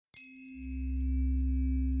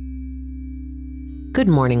Good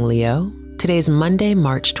morning, Leo. Today's Monday,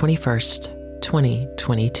 March 21st,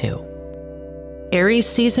 2022. Aries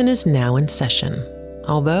season is now in session,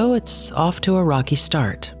 although it's off to a rocky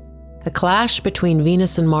start. The clash between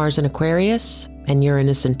Venus and Mars in Aquarius and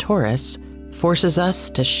Uranus in Taurus forces us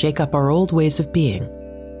to shake up our old ways of being.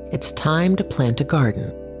 It's time to plant a garden,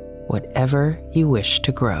 whatever you wish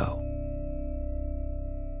to grow.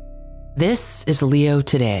 This is Leo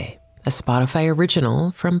Today, a Spotify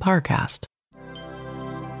original from Parcast.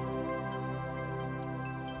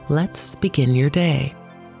 Let's begin your day.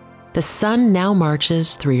 The sun now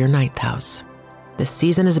marches through your ninth house. This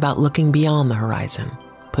season is about looking beyond the horizon,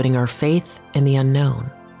 putting our faith in the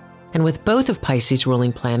unknown. And with both of Pisces'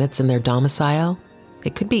 ruling planets in their domicile,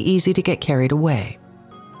 it could be easy to get carried away.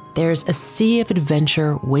 There's a sea of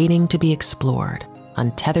adventure waiting to be explored.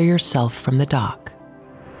 Untether yourself from the dock.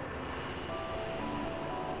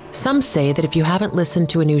 Some say that if you haven't listened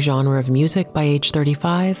to a new genre of music by age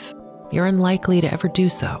 35, you're unlikely to ever do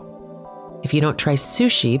so. If you don't try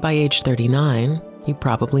sushi by age 39, you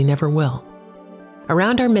probably never will.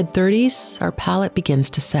 Around our mid-30s, our palate begins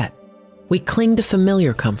to set. We cling to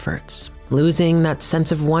familiar comforts, losing that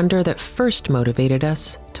sense of wonder that first motivated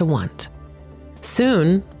us to want.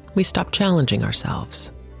 Soon, we stop challenging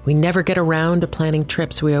ourselves. We never get around to planning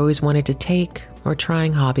trips we always wanted to take or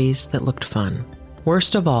trying hobbies that looked fun.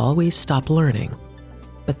 Worst of all, we stop learning.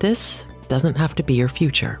 But this doesn't have to be your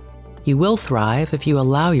future. You will thrive if you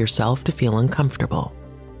allow yourself to feel uncomfortable.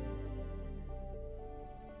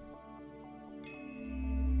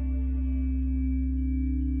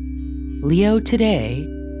 Leo Today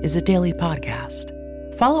is a daily podcast.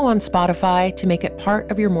 Follow on Spotify to make it part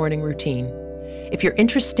of your morning routine. If you're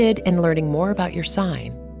interested in learning more about your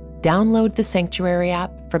sign, download the Sanctuary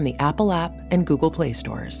app from the Apple app and Google Play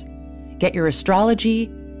stores. Get your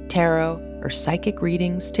astrology, tarot, or psychic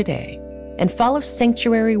readings today. And follow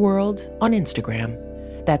Sanctuary World on Instagram.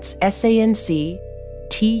 That's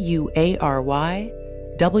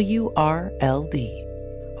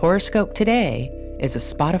SanctuaryWRLD. Horoscope Today is a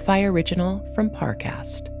Spotify original from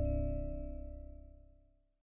Parcast.